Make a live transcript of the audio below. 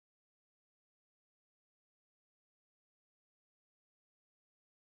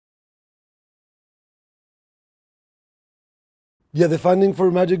Yeah, the funding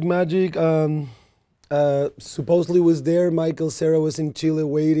for Magic Magic supposedly was there. Michael Cera was in Chile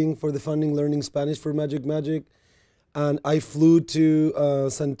waiting for the funding, learning Spanish for Magic Magic. And I flew to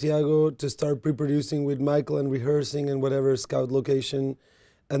Santiago to start pre-producing with Michael and rehearsing and whatever scout location.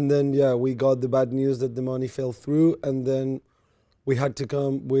 And then, yeah, we got the bad news that the money fell through. And then we had to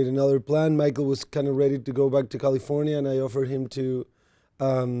come with another plan. Michael was kind of ready to go back to California, and I offered him to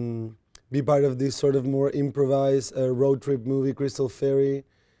be part of this sort of more improvised road trip movie, Crystal Ferry.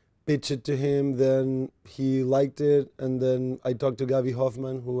 Pitched it to him, then he liked it, and then I talked to Gaby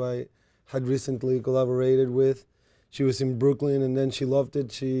Hoffman, who I had recently collaborated with. She was in Brooklyn, and then she loved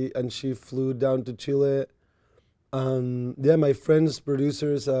it. She flew down to Chile. Yeah, my friends,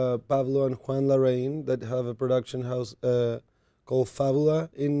 producers, Pablo and Juan Larraín, that have a production house called Fabula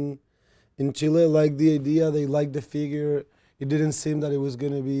in Chile, liked the idea. They liked the figure. It didn't seem that it was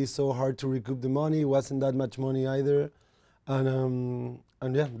going to be so hard to recoup the money. It wasn't that much money either.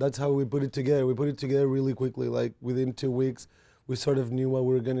 And yeah, that's how we put it together. We put it together really quickly. Like within 2 weeks, we sort of knew what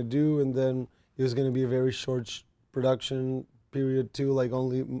we were going to do. And then it was going to be a very short production period too, like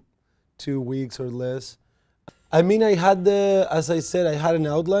only 2 weeks or less. I mean, as I said, I had an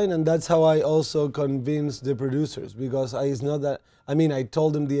outline, and that's how I also convinced the producers, because it's not that, I mean, I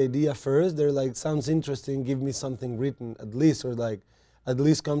told them the idea first. They're like, sounds interesting, give me something written at least, or like, at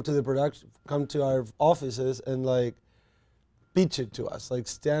least come to the production, come to our offices and like pitch it to us, like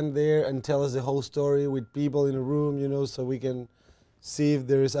stand there and tell us the whole story with people in a room, you know, so we can see if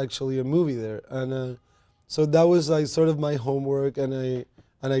there is actually a movie there. And so that was like sort of my homework, and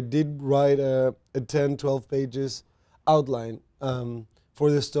I did write a 10, 12 pages outline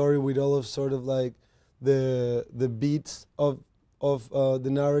for the story with all of sort of like the beats of the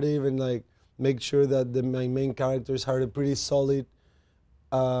narrative, and like make sure that my main characters had a pretty solid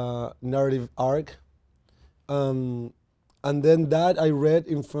narrative arc. And then that I read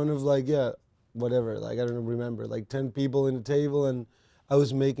in front of like, yeah, whatever, like I don't remember, like 10 people in the table, and I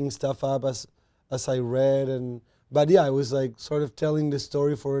was making stuff up as I read. But yeah, I was like sort of telling the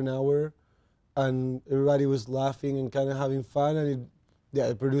story for an hour, and everybody was laughing and kind of having fun, and yeah,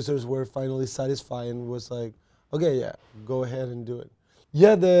 the producers were finally satisfied and was like, okay, yeah, go ahead and do it.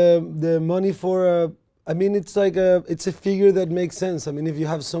 Yeah, the money for I mean, it's a figure that makes sense. I mean, if you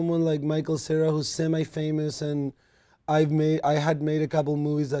have someone like Michael Cera who's semi-famous, and I had made a couple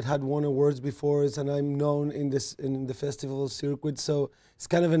movies that had won awards before us, and I'm known in the festival circuit, so it's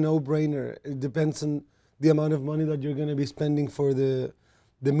kind of a no-brainer. It depends on the amount of money that you're going to be spending for the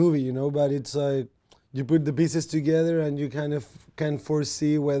movie, you know. But it's like you put the pieces together, and you kind of can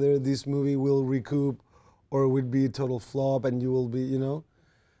foresee whether this movie will recoup or would be a total flop, and you will be, you know.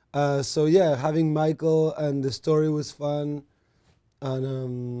 So yeah, having Michael and the story was fun,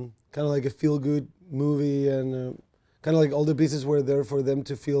 and kind of like a feel-good movie, and kind of like all the pieces were there for them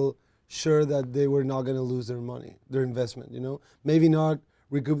to feel sure that they were not going to lose their money, their investment, you know. Maybe not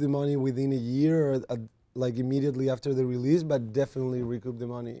recoup the money within a year or like immediately after the release, but definitely recoup the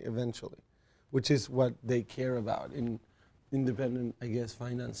money eventually, which is what they care about in independent, I guess,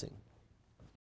 financing.